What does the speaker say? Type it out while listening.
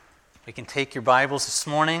You can take your Bibles this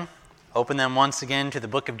morning, open them once again to the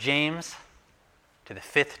book of James, to the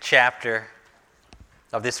 5th chapter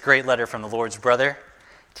of this great letter from the Lord's brother.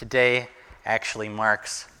 Today actually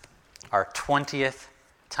marks our 20th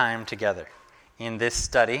time together in this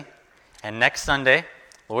study. And next Sunday,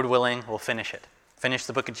 Lord willing, we'll finish it. Finish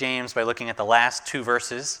the book of James by looking at the last two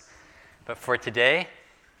verses. But for today,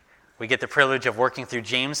 we get the privilege of working through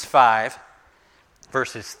James 5,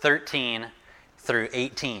 verses 13 through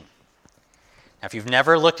 18. Now, if you've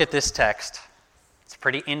never looked at this text, it's a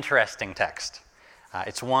pretty interesting text.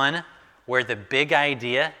 It's one where the big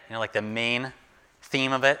idea, like the main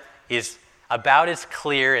theme of it, is about as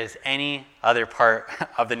clear as any other part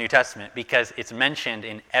of the New Testament because it's mentioned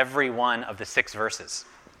in every one of the 6 verses.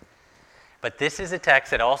 But this is a text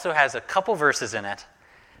that also has a couple verses in it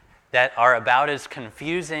that are about as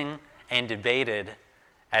confusing and debated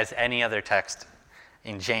as any other text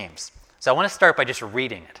in James. So I want to start by just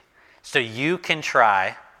reading it so you can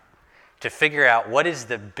try to figure out what is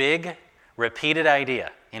the big repeated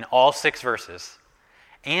idea in all 6 verses,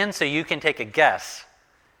 and so you can take a guess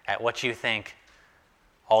at what you think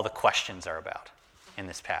all the questions are about in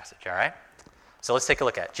this passage, all right? So let's take a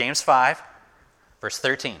look at it. James 5, verse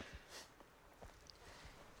 13.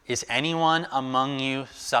 Is anyone among you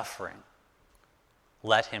suffering?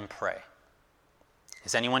 Let him pray.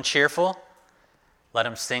 Is anyone cheerful? Let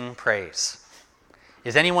him sing praise.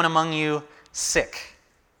 Is anyone among you sick?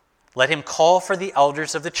 Let him call for the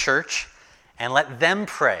elders of the church and let them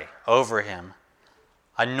pray over him,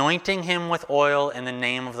 anointing him with oil in the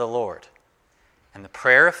name of the Lord. And the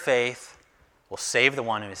prayer of faith will save the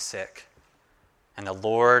one who is sick, and the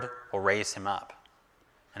Lord will raise him up.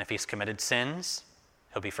 And if he's committed sins,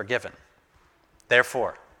 he'll be forgiven.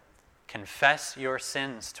 Therefore, confess your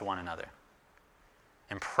sins to one another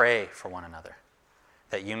and pray for one another,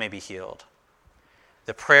 that you may be healed.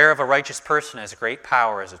 The prayer of a righteous person has great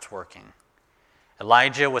power as it's working.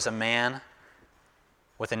 Elijah was a man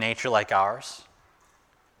with a nature like ours,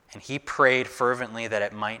 and he prayed fervently that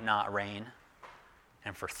it might not rain.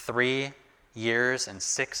 And for 3 years and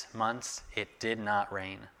 6 months, it did not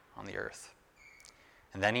rain on the earth.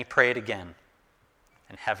 And then he prayed again,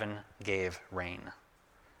 and heaven gave rain,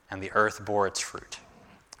 and the earth bore its fruit.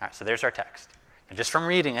 All right, so there's our text. And just from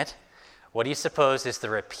reading it, what do you suppose is the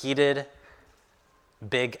repeated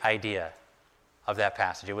big idea of that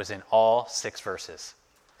passage? It was in all 6 verses.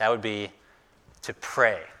 That would be to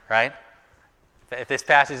pray, right? If this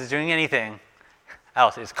passage is doing anything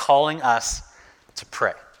else, it's calling us to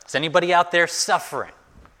pray. Is anybody out there suffering?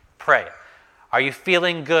 Pray. Are you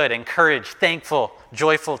feeling good, encouraged, thankful,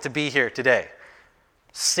 joyful to be here today?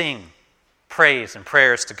 Sing praise and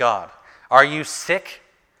prayers to God. Are you sick?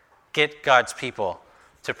 Get God's people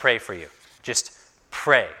to pray for you. Just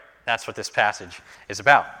pray. That's what this passage is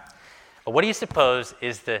about. But what do you suppose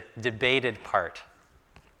is the debated part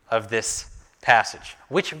of this passage?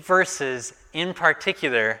 Which verses in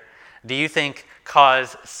particular do you think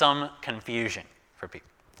cause some confusion for people?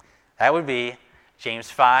 That would be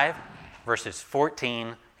James 5, verses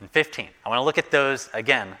 14 and 15. I want to look at those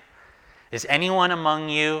again. Is anyone among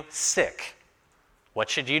you sick?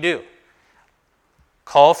 What should you do?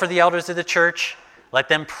 Call for the elders of the church. Let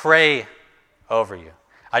them pray over you,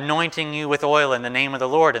 anointing you with oil in the name of the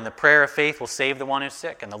Lord, and the prayer of faith will save the one who's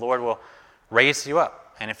sick, and the Lord will raise you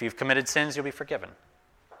up. And if you've committed sins, you'll be forgiven.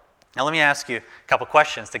 Now let me ask you a couple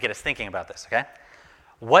questions to get us thinking about this, okay?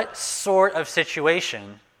 What sort of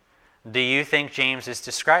situation do you think James is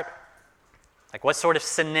describing? Like, what sort of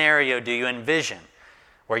scenario do you envision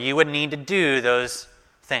where you would need to do those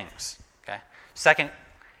things, okay? Second,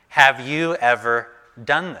 have you ever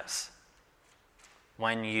done this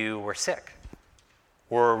when you were sick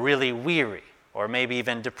or really weary or maybe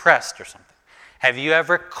even depressed or something? Have you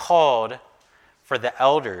ever called for the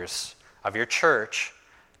elders of your church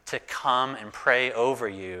to come and pray over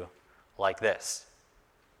you like this?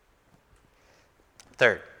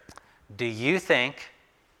 Third, do you think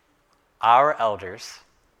our elders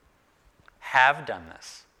have done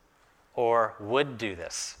this or would do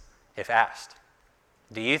this if asked?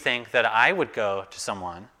 Do you think that I would go to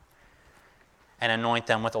someone and anoint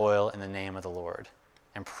them with oil in the name of the Lord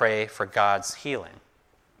and pray for God's healing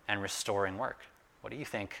and restoring work? What do you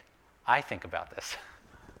think I think about this?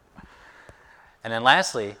 And then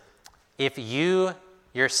lastly, if you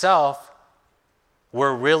yourself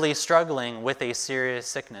were really struggling with a serious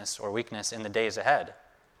sickness or weakness in the days ahead,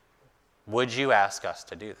 would you ask us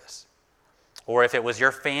to do this? Or if it was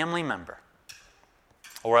your family member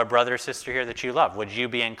or a brother or sister here that you love, would you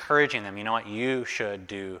be encouraging them, you know what, you should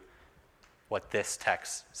do what this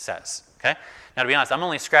text says, okay? Now, to be honest, I'm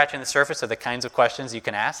only scratching the surface of the kinds of questions you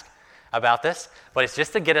can ask. about this, but it's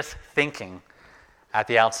just to get us thinking at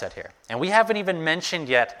the outset here. And we haven't even mentioned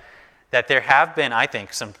yet that there have been, I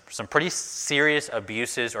think, some pretty serious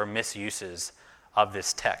abuses or misuses of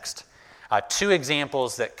this text. Two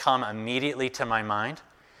examples that come immediately to my mind.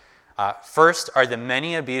 First are the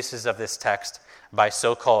many abuses of this text by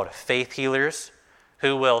so-called faith healers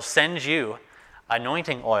who will send you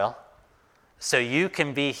anointing oil so you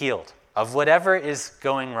can be healed of whatever is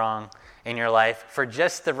going wrong in your life for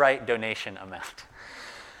just the right donation amount.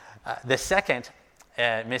 The second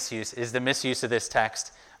misuse is the misuse of this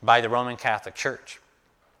text by the Roman Catholic Church,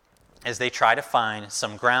 as they try to find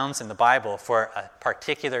some grounds in the Bible for a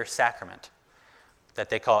particular sacrament that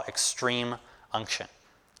they call extreme unction.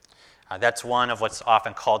 That's one of what's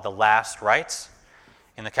often called the last rites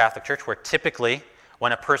in the Catholic Church, where typically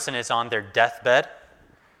when a person is on their deathbed,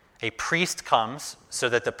 a priest comes so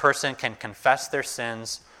that the person can confess their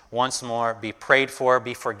sins once more, be prayed for,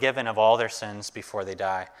 be forgiven of all their sins before they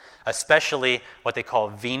die, especially what they call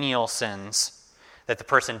venial sins that the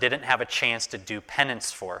person didn't have a chance to do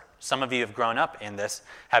penance for. Some of you have grown up in this,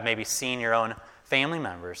 have maybe seen your own family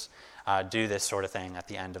members do this sort of thing at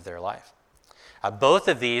the end of their life. Both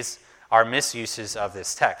of these are misuses of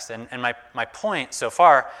this text. And my point so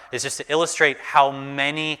far is just to illustrate how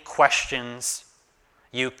many questions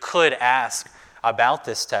you could ask about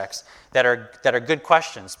this text that are good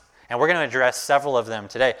questions. And we're going to address several of them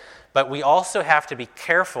today. But we also have to be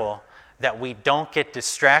careful that we don't get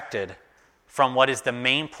distracted from what is the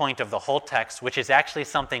main point of the whole text, which is actually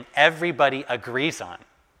something everybody agrees on.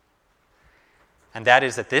 And that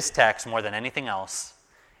is that this text, more than anything else,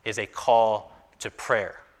 is a call to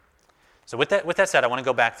prayer. So with that said, I want to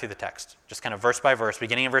go back through the text, just kind of verse by verse,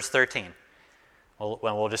 beginning in verse 13.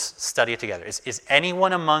 We'll just study it together. Is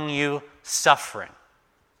anyone among you suffering?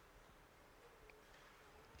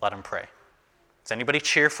 Let him pray. Is anybody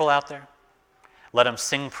cheerful out there? Let him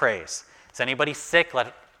sing praise. Is anybody sick?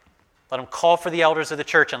 Let him call for the elders of the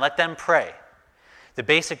church and let them pray. The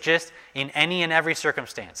basic gist, in any and every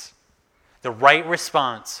circumstance, the right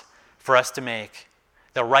response for us to make,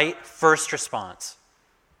 the right first response,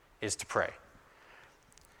 is to pray.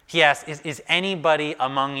 He asks, is anybody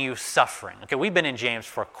among you suffering? Okay, we've been in James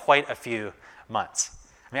for quite a few months.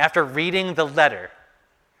 I mean, after reading the letter,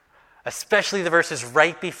 especially the verses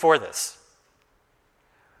right before this,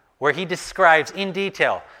 where he describes in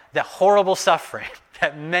detail the horrible suffering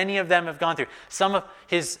that many of them have gone through. Some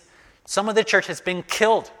of the church has been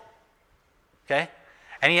killed. Okay?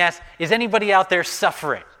 And he asks, is anybody out there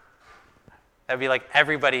suffering? That'd be like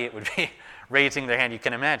everybody would be raising their hand you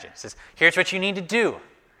can imagine. He says, here's what you need to do.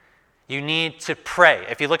 You need to pray.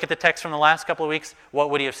 If you look at the text from the last couple of weeks, what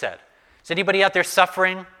would he have said? Is anybody out there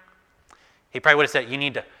suffering? He probably would have said, you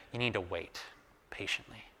need to wait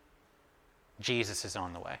patiently. Jesus is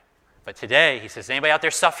on the way. But today, he says, anybody out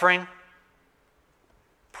there suffering?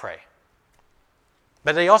 Pray.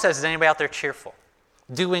 But he also says, is anybody out there cheerful?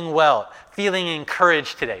 Doing well? Feeling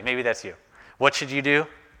encouraged today? Maybe that's you. What should you do?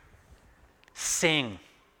 Sing.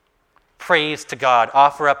 Praise to God.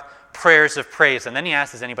 Offer up prayers of praise. And then he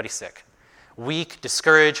asks, is anybody sick? Weak,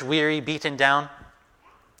 discouraged, weary, beaten down?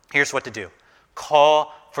 Here's what to do.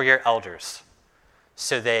 Call for your elders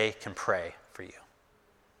so they can pray for you.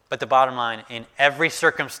 But the bottom line, in every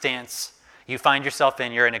circumstance you find yourself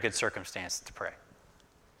in, you're in a good circumstance to pray.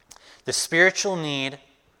 The spiritual need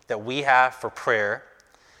that we have for prayer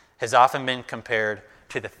has often been compared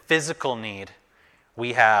to the physical need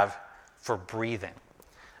we have for breathing.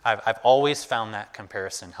 I've always found that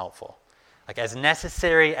comparison helpful. Like, as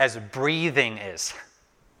necessary as breathing is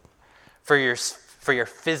for your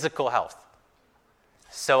physical health,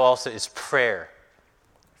 so also is prayer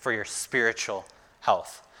for your spiritual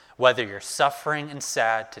health. Whether you're suffering and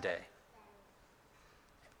sad today,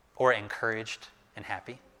 or encouraged and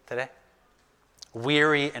happy today,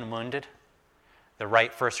 weary and wounded, the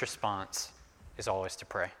right first response is always to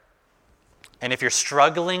pray. And if you're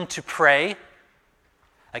struggling to pray,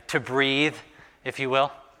 like to breathe, if you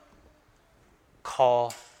will,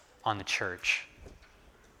 call on the church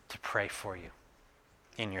to pray for you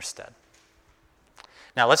in your stead.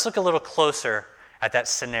 Now let's look a little closer at that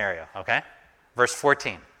scenario, okay? Verse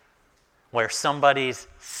 14, where somebody's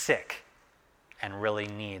sick and really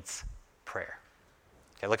needs prayer.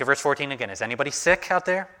 Okay, look at verse 14 again. Is anybody sick out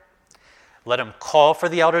there? Let him call for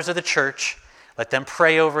the elders of the church. Let them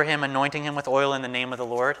pray over him, anointing him with oil in the name of the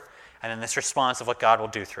Lord. And then this response of what God will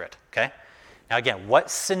do through it. Okay? Now again, what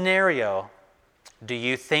scenario do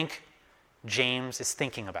you think James is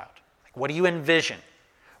thinking about? Like, what do you envision?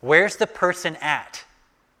 Where's the person at?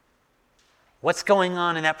 What's going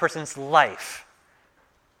on in that person's life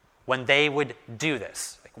when they would do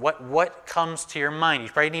this? Like what comes to your mind? You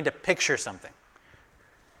probably need to picture something.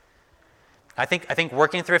 I think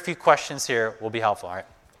working through a few questions here will be helpful. All right.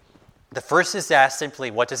 The first is to ask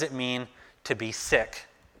simply, what does it mean to be sick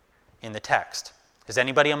in the text? Is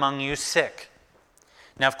anybody among you sick?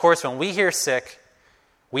 Now, of course, when we hear sick,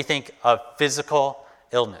 we think of physical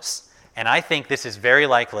illness. And I think this is very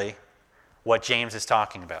likely what James is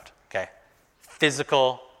talking about. Okay,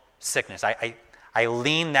 physical sickness. I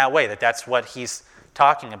lean that way, that's what he's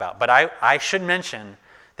talking about. But I should mention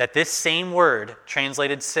that this same word,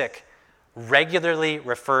 translated sick, regularly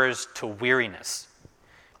refers to weariness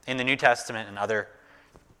in the New Testament and other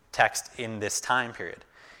texts in this time period,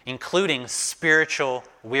 including spiritual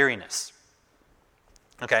weariness.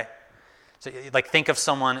 Okay? So, like, think of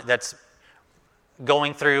someone that's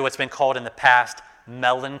going through what's been called in the past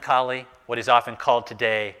melancholy, what is often called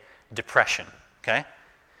today depression. Okay?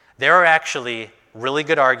 There are actually really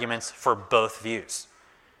good arguments for both views.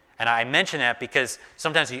 And I mention that because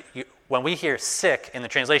sometimes when we hear sick in the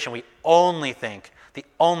translation, we only think the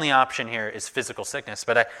only option here is physical sickness.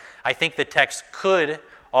 But I think the text could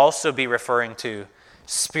also be referring to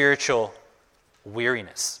spiritual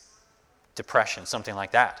weariness, depression, something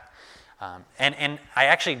like that. And I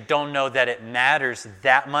actually don't know that it matters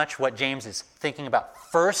that much what James is thinking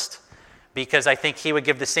about first, because I think he would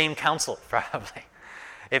give the same counsel, probably.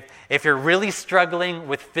 If you're really struggling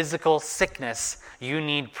with physical sickness, you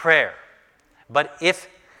need prayer. But if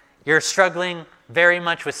you're struggling very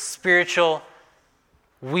much with spiritual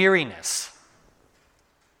weariness,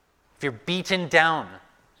 if you're beaten down,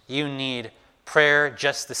 you need prayer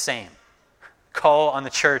just the same. Call on the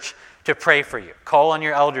church to pray for you. Call on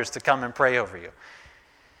your elders to come and pray over you.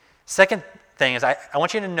 Second thing is, I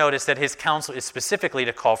want you to notice that his counsel is specifically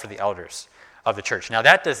to call for the elders of the church. Now,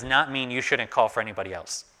 that does not mean you shouldn't call for anybody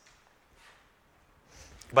else.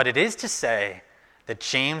 But it is to say that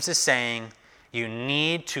James is saying you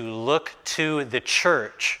need to look to the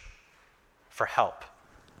church for help,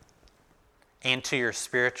 and to your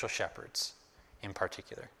spiritual shepherds in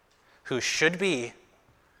particular, who should be,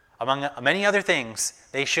 among many other things,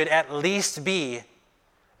 they should at least be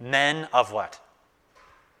men of what?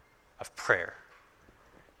 Of prayer.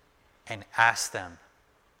 And ask them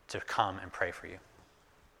to come and pray for you.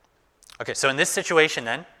 Okay, so in this situation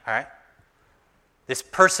then, all right, this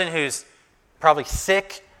person who's probably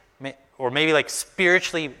sick or maybe like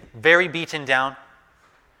spiritually very beaten down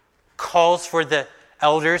calls for the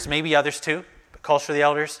elders, maybe others too, but calls for the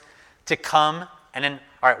elders to come. And then,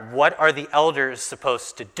 all right, what are the elders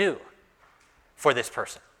supposed to do for this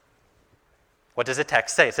person? What does the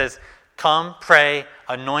text say? It says, come, pray,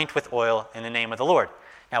 anoint with oil in the name of the Lord.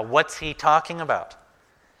 Now, what's he talking about?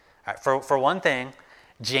 All right, for one thing,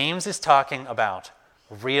 James is talking about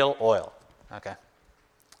real oil. Okay,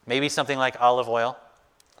 maybe something like olive oil.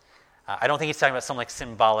 I don't think he's talking about some like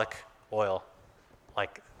symbolic oil,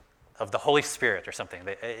 like of the Holy Spirit or something.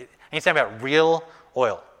 He's talking about real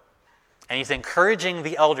oil. And he's encouraging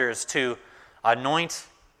the elders to anoint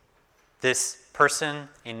this person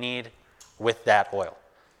in need with that oil.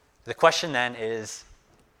 The question then is,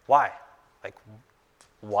 why? Like,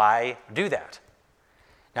 why do that?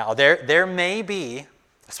 Now, there may be,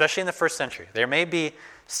 especially in the first century, there may be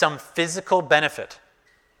some physical benefit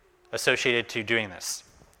associated to doing this.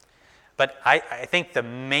 But I think the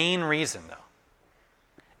main reason, though,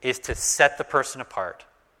 is to set the person apart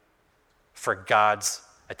for God's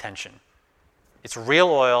attention. It's real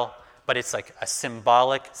oil, but it's like a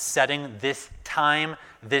symbolic setting this time,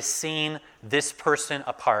 this scene, this person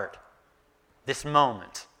apart, this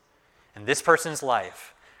moment, in this person's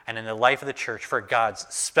life and in the life of the church for God's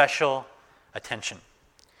special attention.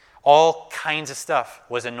 All kinds of stuff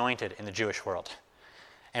was anointed in the Jewish world.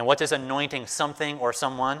 And what does anointing something or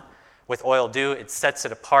someone with oil do? It sets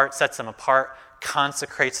them apart,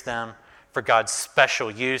 consecrates them for God's special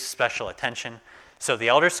use, special attention. So the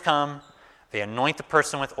elders come, they anoint the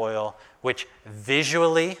person with oil, which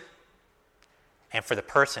visually and for the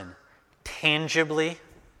person tangibly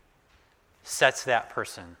sets that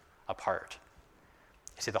person apart.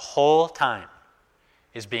 You see, the whole time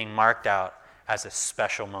is being marked out as a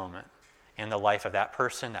special moment in the life of that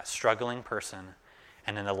person, that struggling person,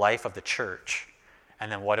 and in the life of the church.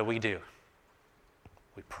 And then what do?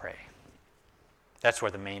 We pray. That's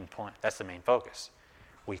where the main point, that's the main focus.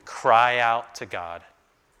 We cry out to God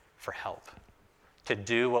for help, to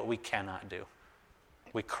do what we cannot do.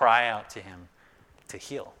 We cry out to him to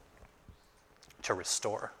heal, to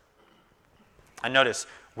restore. And notice,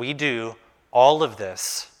 we do all of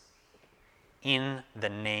this in the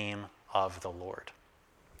name of the Lord,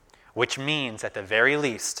 which means at the very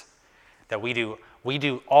least that we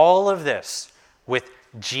do all of this with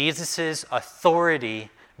Jesus' authority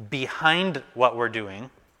behind what we're doing.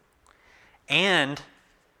 And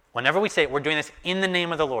whenever we say it, we're doing this in the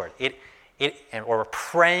name of the Lord, or we're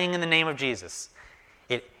praying in the name of Jesus,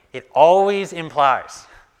 it always implies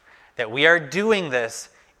that we are doing this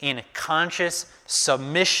in conscious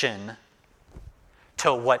submission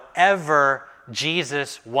to whatever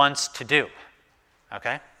Jesus wants to do.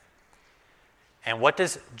 Okay? And what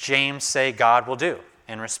does James say God will do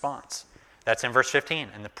in response? That's in verse 15.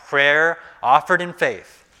 And the prayer offered in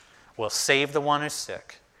faith will save the one who's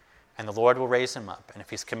sick, and the Lord will raise him up. And if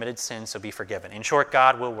he's committed sins, he'll be forgiven. In short,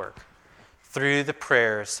 God will work through the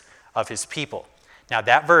prayers of his people. Now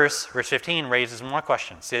that verse 15, raises more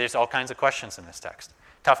questions. See, there's all kinds of questions in this text.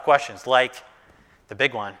 Tough questions, like the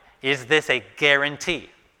big one, is this a guarantee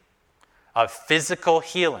of physical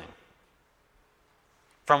healing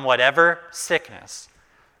from whatever sickness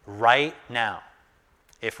right now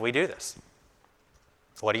if we do this?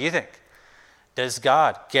 What do you think? Does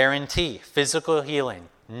God guarantee physical healing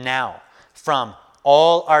now from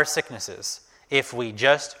all our sicknesses if we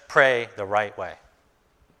just pray the right way?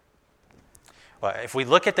 Well, if we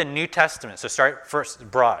look at the New Testament, so start first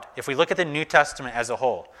broad. If we look at the New Testament as a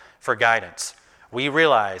whole for guidance, we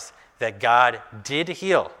realize that God did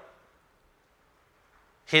heal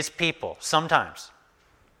his people sometimes,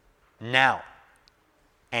 now.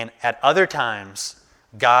 And at other times,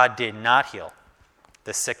 God did not heal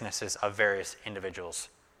the sicknesses of various individuals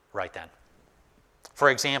right then. For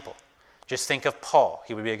example, just think of Paul.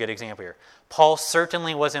 He would be a good example here. Paul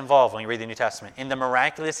certainly was involved, when you read the New Testament, in the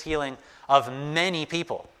miraculous healing of many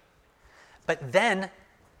people. But then,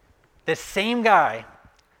 the same guy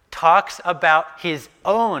talks about his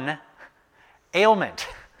own ailment,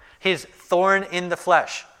 his thorn in the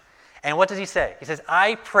flesh. And what does he say? He says,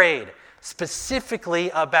 I prayed specifically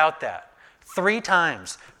about that 3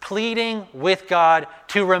 times, pleading with God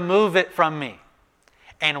to remove it from me.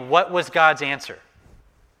 And what was God's answer?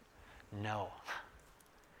 No.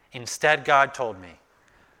 Instead, God told me,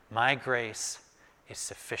 my grace is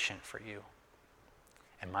sufficient for you,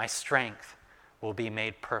 and my strength will be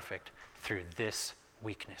made perfect through this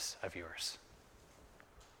weakness of yours.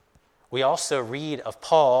 We also read of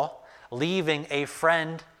Paul leaving a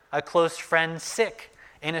close friend, sick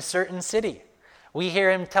in a certain city. We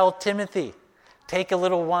hear him tell Timothy, take a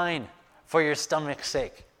little wine for your stomach's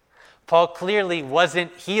sake. Paul clearly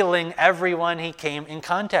wasn't healing everyone he came in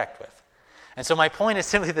contact with. And so my point is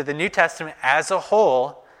simply that the New Testament as a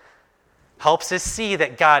whole helps us see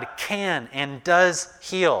that God can and does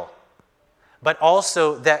heal, but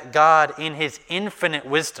also that God, in his infinite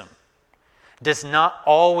wisdom, does not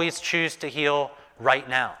always choose to heal right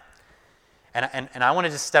now. And I want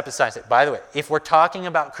to just step aside and say, by the way, if we're talking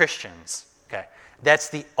about Christians, okay, that's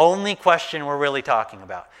the only question we're really talking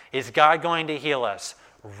about. Is God going to heal us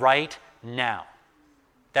right now?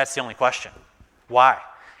 That's the only question. Why?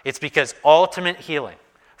 It's because ultimate healing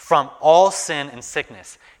from all sin and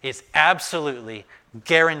sickness is absolutely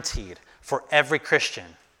guaranteed for every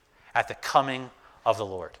Christian at the coming of the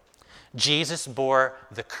Lord. Jesus bore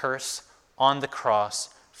the curse on the cross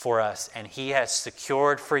for us, and he has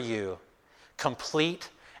secured for you complete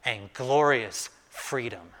and glorious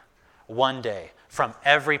freedom one day from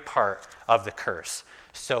every part of the curse.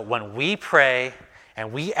 So when we pray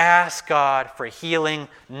and we ask God for healing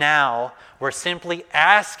now, we're simply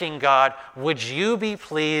asking God, would you be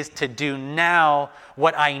pleased to do now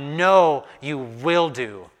what I know you will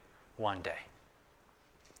do one day?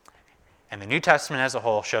 And the New Testament as a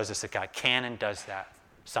whole shows us that God can and does that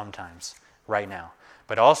sometimes, right now.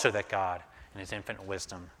 But also that God, in his infinite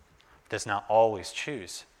wisdom, does not always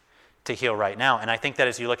choose to heal right now. And I think that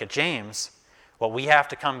as you look at James, what we have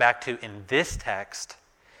to come back to in this text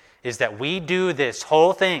is that we do this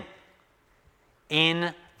whole thing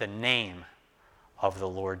in the name of the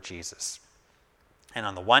Lord Jesus. And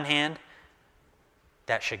on the one hand,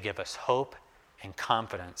 that should give us hope and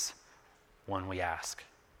confidence when we ask,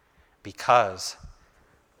 because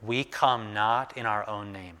we come not in our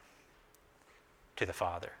own name to the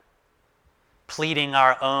Father, pleading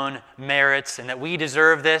our own merits and that we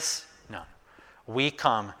deserve this. No, we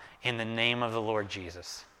come in the name of the Lord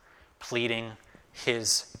Jesus, pleading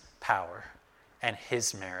his power and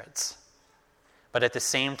his merits. But at the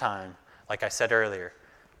same time, like I said earlier,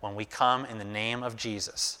 when we come in the name of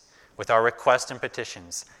Jesus with our requests and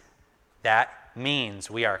petitions, that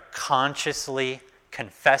means we are consciously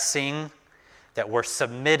confessing that we're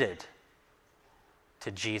submitted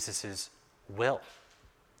to Jesus' will,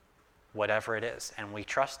 whatever it is, and we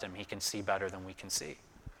trust him. He can see better than we can see.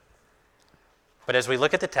 But as we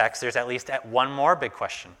look at the text, there's at least one more big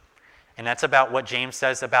question, and that's about what James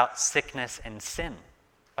says about sickness and sin.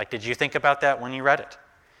 Like, did you think about that when you read it?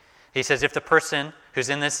 He says if the person who's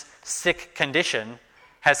in this sick condition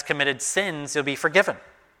has committed sins, he'll be forgiven.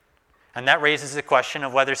 And that raises the question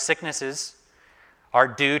of whether sicknesses are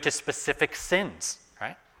due to specific sins,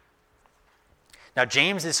 right? Now,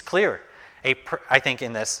 James is clear, I think,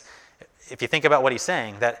 in this, if you think about what he's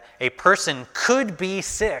saying, that a person could be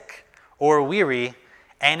sick or weary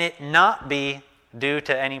and it not be due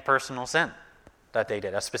to any personal sin that they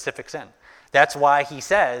did, a specific sin. That's why he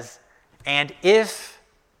says, and if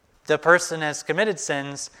the person has committed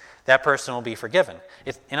sins, that person will be forgiven.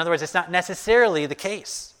 In other words, it's not necessarily the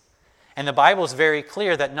case. And the Bible is very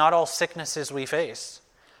clear that not all sicknesses we face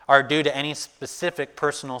are due to any specific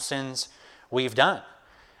personal sins we've done.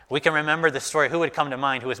 We can remember the story, who would come to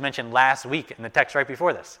mind, who was mentioned last week in the text right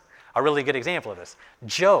before this? A really good example of this.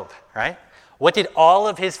 Job, right? What did all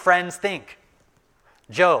of his friends think?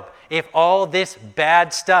 Job, if all this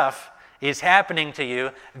bad stuff is happening to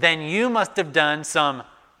you, then you must have done some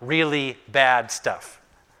really bad stuff.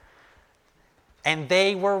 And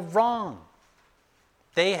they were wrong.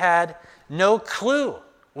 They had no clue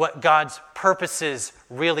what God's purposes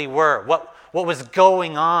really were, what was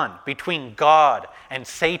going on between God and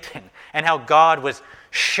Satan, and how God was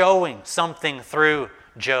showing something through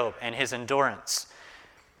Job and his endurance.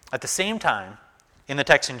 At the same time, in the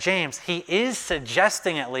text in James, he is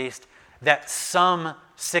suggesting at least that some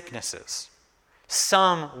sicknesses,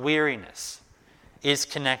 some weariness is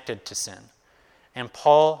connected to sin. And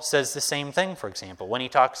Paul says the same thing, for example, when he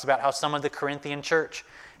talks about how some of the Corinthian church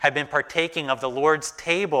had been partaking of the Lord's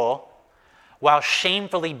table while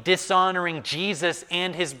shamefully dishonoring Jesus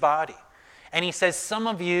and his body. And he says, some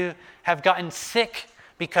of you have gotten sick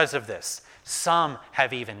because of this. Some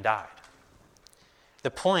have even died.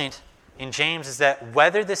 The point in James is that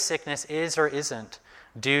whether the sickness is or isn't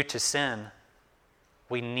due to sin,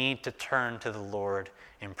 we need to turn to the Lord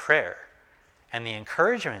in prayer. And the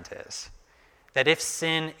encouragement is that if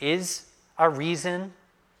sin is a reason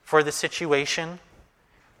for the situation,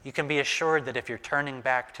 you can be assured that if you're turning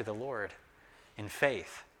back to the Lord in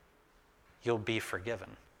faith, you'll be forgiven.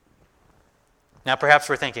 Now, perhaps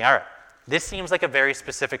we're thinking, all right, this seems like a very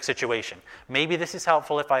specific situation. Maybe this is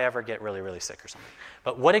helpful if I ever get really, really sick or something.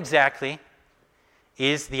 But what exactly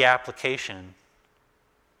is the application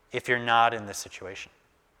if you're not in this situation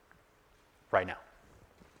right now?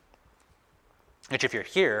 Which, if you're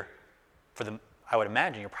here, I would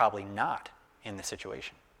imagine you're probably not in this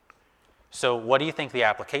situation. So what do you think the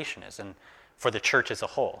application is, and for the church as a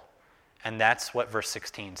whole? And that's what verse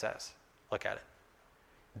 16 says. Look at it.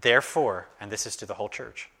 Therefore, and this is to the whole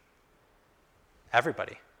church,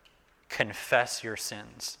 everybody, confess your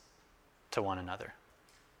sins to one another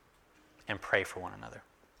and pray for one another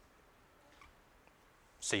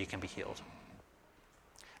so you can be healed.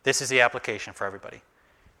 This is the application for everybody.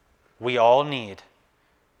 We all need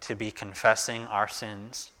to be confessing our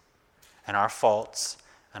sins and our faults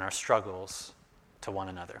and our struggles to one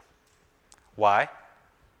another. Why?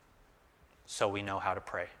 So we know how to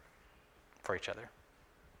pray for each other.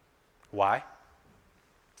 Why?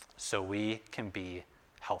 So we can be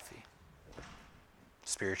healthy,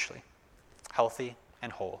 spiritually, healthy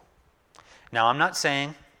and whole. Now, I'm not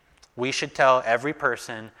saying we should tell every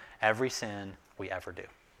person every sin we ever do,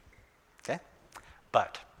 okay?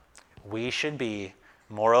 But we should be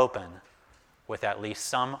more open with at least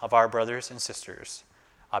some of our brothers and sisters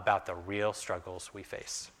about the real struggles we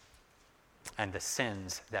face and the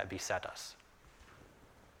sins that beset us.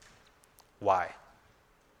 Why?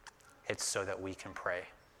 It's so that we can pray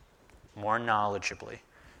more knowledgeably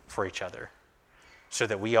for each other, so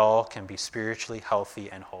that we all can be spiritually healthy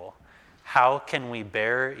and whole. How can we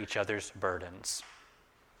bear each other's burdens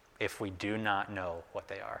if we do not know what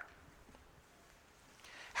they are?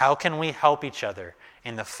 How can we help each other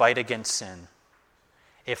in the fight against sin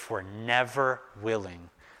if we're never willing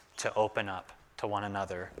to open up to one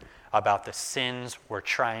another about the sins we're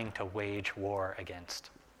trying to wage war against?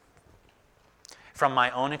 From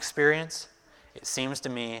my own experience, it seems to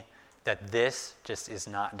me that this just is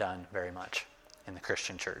not done very much in the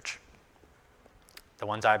Christian church, the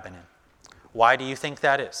ones I've been in. Why do you think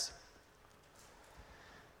that is?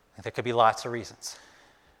 There could be lots of reasons.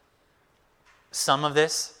 Some of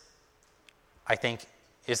this, I think,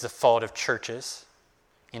 is the fault of churches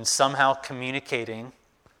in somehow communicating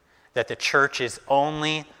that the church is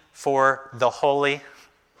only for the holy,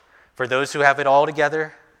 for those who have it all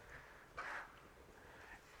together.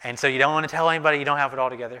 And so you don't want to tell anybody you don't have it all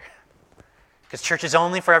together, because church is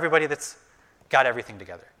only for everybody that's got everything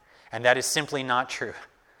together. And that is simply not true.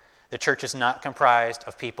 The church is not comprised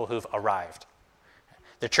of people who've arrived.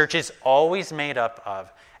 The church is always made up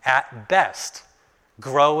of, at best,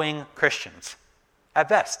 growing Christians, at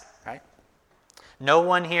best, right? No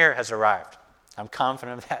one here has arrived. I'm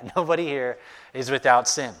confident of that. Nobody here is without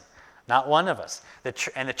sin. Not one of us.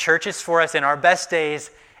 And the church is for us in our best days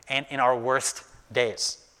and in our worst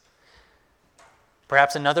days.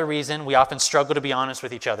 Perhaps another reason we often struggle to be honest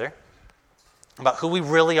with each other about who we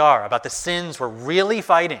really are, about the sins we're really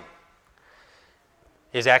fighting,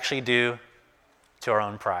 is actually due to our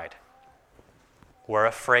own pride. We're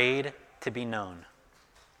afraid to be known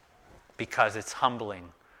because it's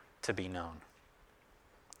humbling to be known.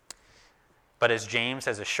 But as James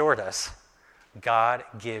has assured us, God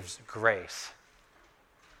gives grace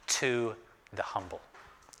to the humble.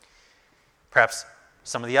 Perhaps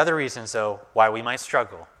some of the other reasons, though, why we might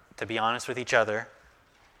struggle to be honest with each other,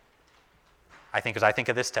 as I think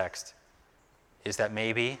of this text, is that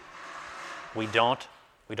maybe we don't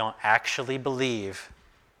actually believe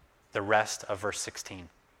the rest of verse 16.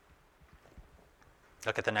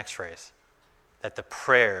 Look at the next phrase. That the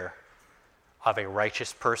prayer of a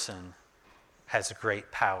righteous person has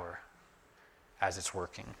great power as it's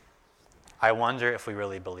working. I wonder if we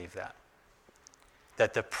really believe that.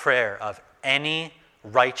 That the prayer of any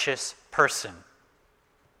righteous person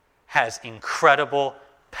has incredible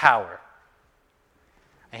power.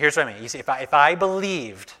 And here's what I mean. You see, if I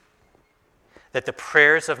believed that the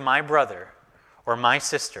prayers of my brother or my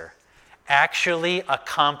sister actually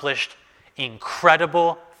accomplished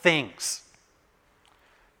incredible things,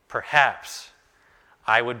 perhaps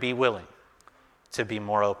I would be willing to be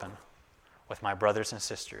more open with my brothers and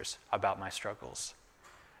sisters about my struggles,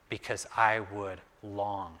 because I would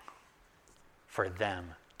long for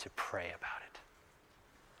them to pray about it.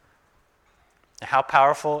 Now, how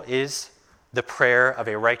powerful is the prayer of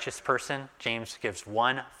a righteous person? James gives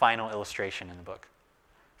one final illustration in the book.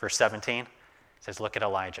 Verse 17 says, look at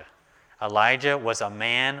Elijah. Elijah was a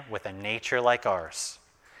man with a nature like ours,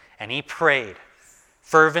 and he prayed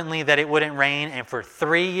fervently that it wouldn't rain, and for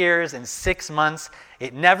 3 years and 6 months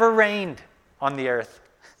it never rained on the earth,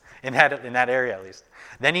 in that area at least.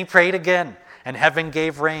 Then he prayed again, and heaven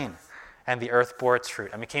gave rain, and the earth bore its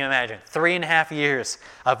fruit. I mean, can you imagine? 3.5 years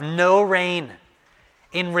of no rain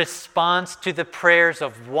in response to the prayers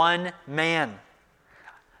of one man.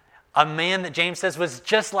 A man that James says was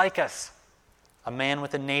just like us. A man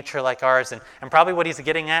with a nature like ours. And probably what he's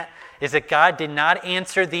getting at is that God did not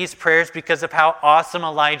answer these prayers because of how awesome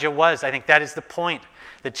Elijah was. I think that is the point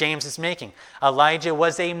that James is making. Elijah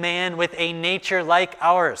was a man with a nature like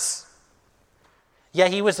ours. Yeah,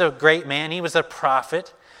 he was a great man. He was a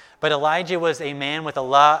prophet. But Elijah was a man with a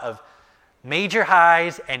lot of major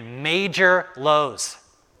highs and major lows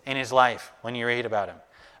in his life when you read about him.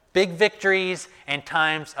 Big victories and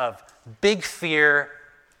times of big fear,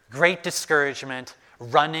 great discouragement,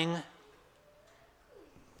 running.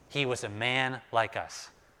 He was a man like us.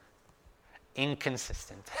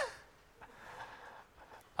 Inconsistent.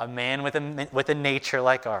 A man with a nature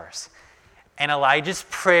like ours. And Elijah's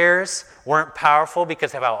prayers weren't powerful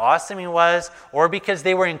because of how awesome he was, or because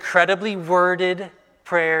they were incredibly worded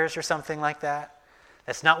prayers or something like that.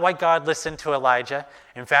 That's not why God listened to Elijah.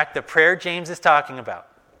 In fact, the prayer James is talking about,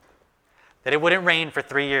 that it wouldn't rain for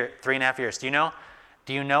 3.5 years.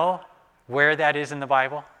 Do you know where that is in the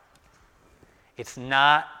Bible? It's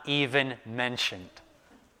not even mentioned.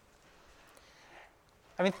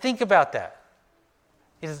 I mean, think about that.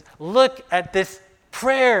 He says, look at this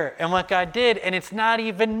prayer and what God did, and it's not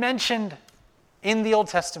even mentioned in the Old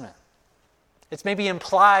Testament. It's maybe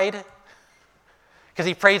implied, because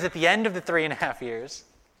he prays at the end of the 3.5 years.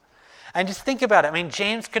 And just think about it. I mean,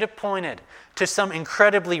 James could have pointed to some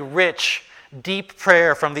incredibly rich, deep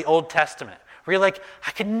prayer from the Old Testament, where you're like,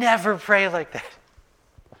 I could never pray like that.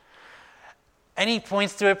 And he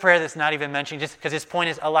points to a prayer that's not even mentioned, just because his point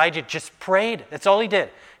is Elijah just prayed. That's all he did.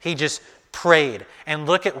 He just prayed. And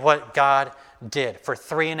look at what God did. For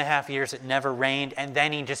 3.5 years it never rained, and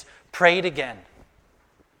then he just prayed again.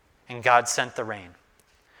 And God sent the rain.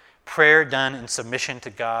 Prayer done in submission to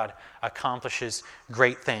God accomplishes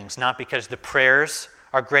great things, not because the prayers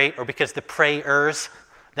are great or because the prayers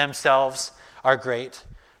themselves are great,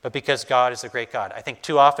 but because God is a great God. I think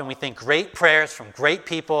too often we think great prayers from great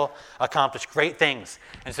people accomplish great things.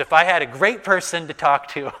 And so if I had a great person to talk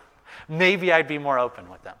to, maybe I'd be more open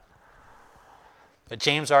with them. But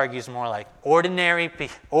James argues more like ordinary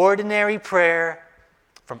prayer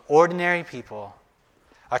from ordinary people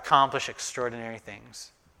accomplish extraordinary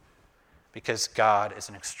things, because God is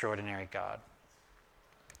an extraordinary God.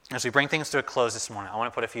 As we bring things to a close this morning, I want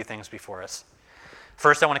to put a few things before us.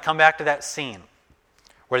 First, I want to come back to that scene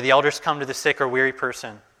where the elders come to the sick or weary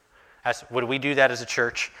person. Would we do that as a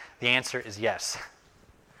church? The answer is yes.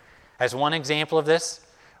 As one example of this,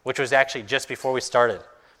 which was actually just before we started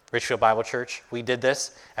Richfield Bible Church, we did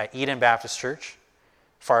this at Eden Baptist Church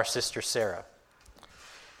for our sister Sarah,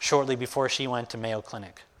 shortly before she went to Mayo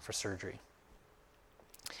Clinic for surgery.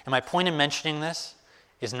 And my point in mentioning this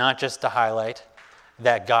is not just to highlight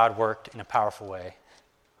that God worked in a powerful way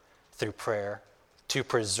through prayer to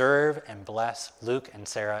preserve and bless Luke and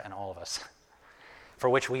Sarah and all of us, for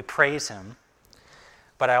which we praise him.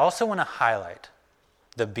 But I also want to highlight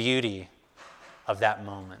the beauty of that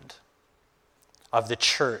moment, of the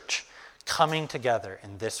church coming together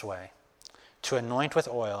in this way to anoint with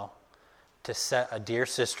oil, to set a dear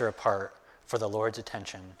sister apart for the Lord's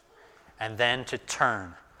attention, and then to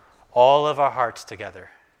turn all of our hearts together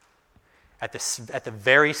at the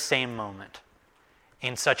very same moment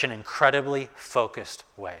in such an incredibly focused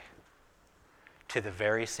way to the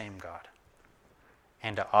very same God,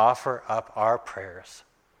 and to offer up our prayers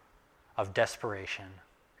of desperation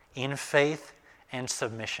in faith and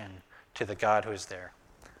submission to the God who is there.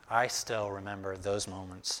 I still remember those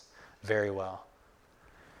moments very well.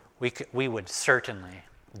 We would certainly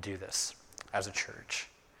do this as a church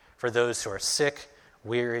for those who are sick,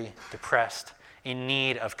 weary, depressed, in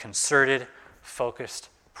need of concerted, focused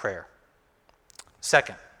prayer.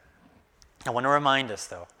 Second, I want to remind us,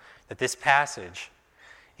 though, that this passage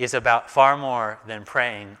is about far more than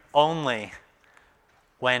praying only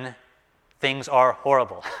when things are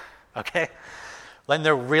horrible, okay? When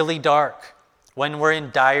they're really dark, when we're in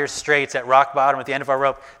dire straits at rock bottom at the end of our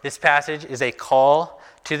rope. This passage is a call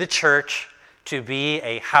to the church to be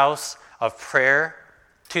a house of prayer,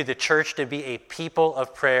 to the church to be a people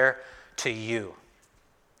of prayer, to you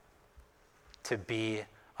to be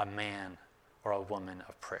a man or a woman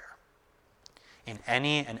of prayer. In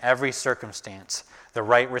any and every circumstance, the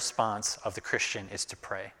right response of the Christian is to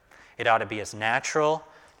pray. It ought to be as natural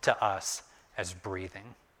to us as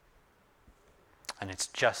breathing. And it's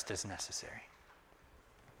just as necessary.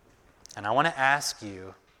 And I want to ask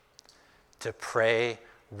you to pray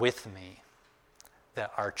with me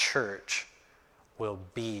that our church will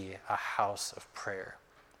be a house of prayer.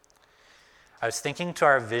 I was thinking to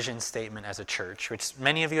our vision statement as a church, which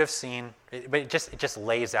many of you have seen, but it just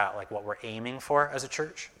lays out like what we're aiming for as a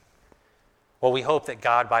church. What we hope that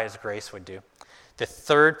God, by his grace, would do. The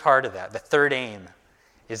third part of that, the third aim,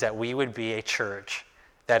 is that we would be a church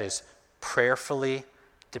that is prayerfully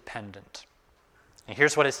dependent. And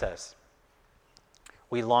here's what it says.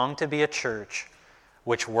 We long to be a church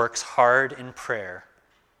which works hard in prayer,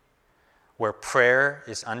 where prayer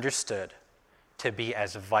is understood to be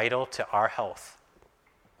as vital to our health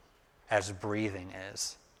as breathing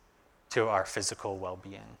is to our physical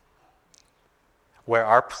well-being. Where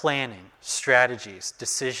our planning, strategies,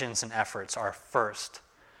 decisions, and efforts are first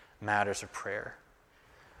matters of prayer.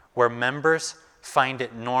 Where members find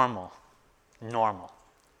it normal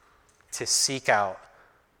to seek out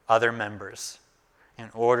other members in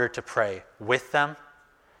order to pray with them,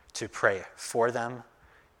 to pray for them,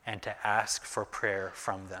 and to ask for prayer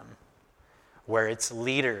from them. Where its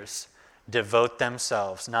leaders devote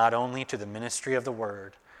themselves not only to the ministry of the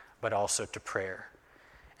word, but also to prayer.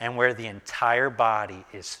 And where the entire body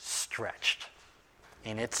is stretched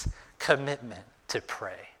in its commitment to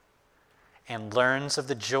pray and learns of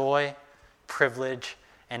the joy, privilege,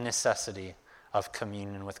 and necessity of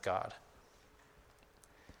communion with God.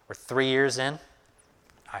 We're 3 years in.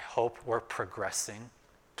 I hope we're progressing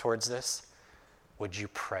towards this. Would you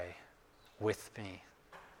pray with me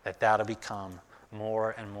that that'll become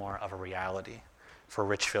more and more of a reality for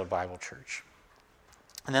Richfield Bible Church?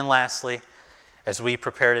 And then lastly, as we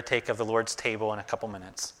prepare to take of the Lord's table in a couple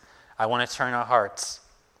minutes, I want to turn our hearts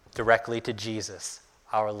directly to Jesus,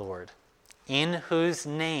 our Lord, in whose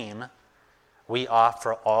name we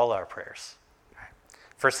offer all our prayers.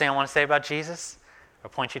 First thing I want to say about Jesus, I'll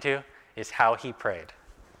point you to, is how he prayed.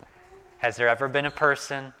 Has there ever been a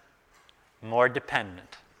person more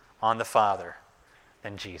dependent on the Father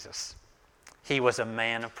than Jesus? He was a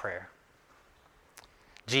man of prayer.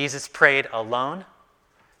 Jesus prayed alone.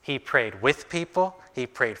 He prayed with people. He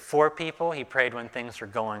prayed for people. He prayed when things were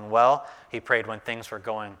going well. He prayed when things were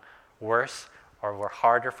going worse or were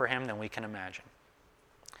harder for him than we can imagine.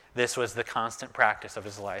 This was the constant practice of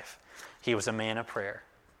his life. He was a man of prayer.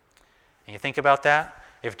 And you think about that?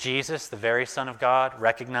 If Jesus, the very Son of God,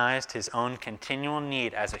 recognized his own continual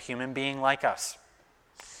need as a human being like us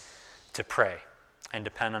to pray and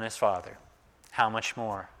depend on his Father, how much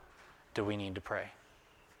more do we need to pray?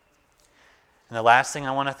 And the last thing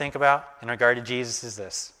I want to think about in regard to Jesus is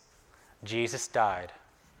this. Jesus died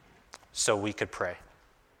so we could pray.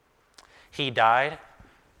 He died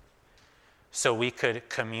so we could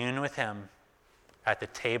commune with him at the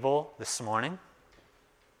table this morning,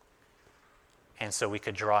 and so we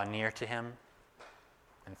could draw near to him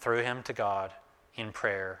and through him to God in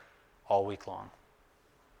prayer all week long.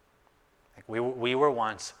 Like we were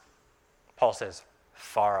once, Paul says,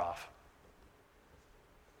 far off.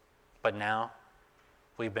 But now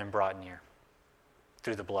we've been brought near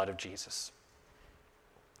through the blood of Jesus.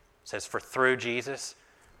 It says, for through Jesus,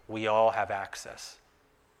 we all have access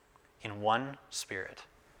in one Spirit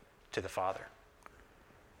to the Father.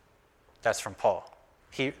 That's from Paul.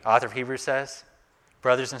 Author of Hebrews says,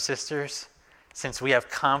 brothers and sisters, since we have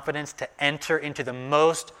confidence to enter into the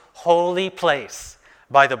most holy place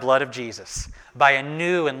by the blood of Jesus, by a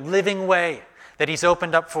new and living way that he's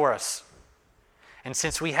opened up for us, and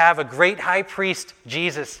since we have a great high priest,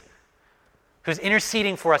 Jesus, who's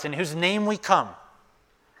interceding for us, in whose name we come,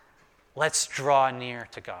 let's draw near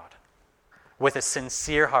to God with a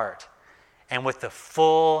sincere heart and with the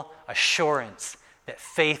full assurance that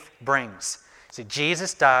faith brings. See,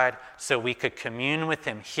 Jesus died so we could commune with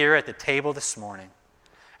him here at the table this morning,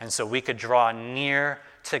 and so we could draw near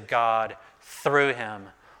to God through him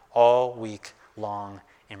all week long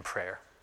in prayer.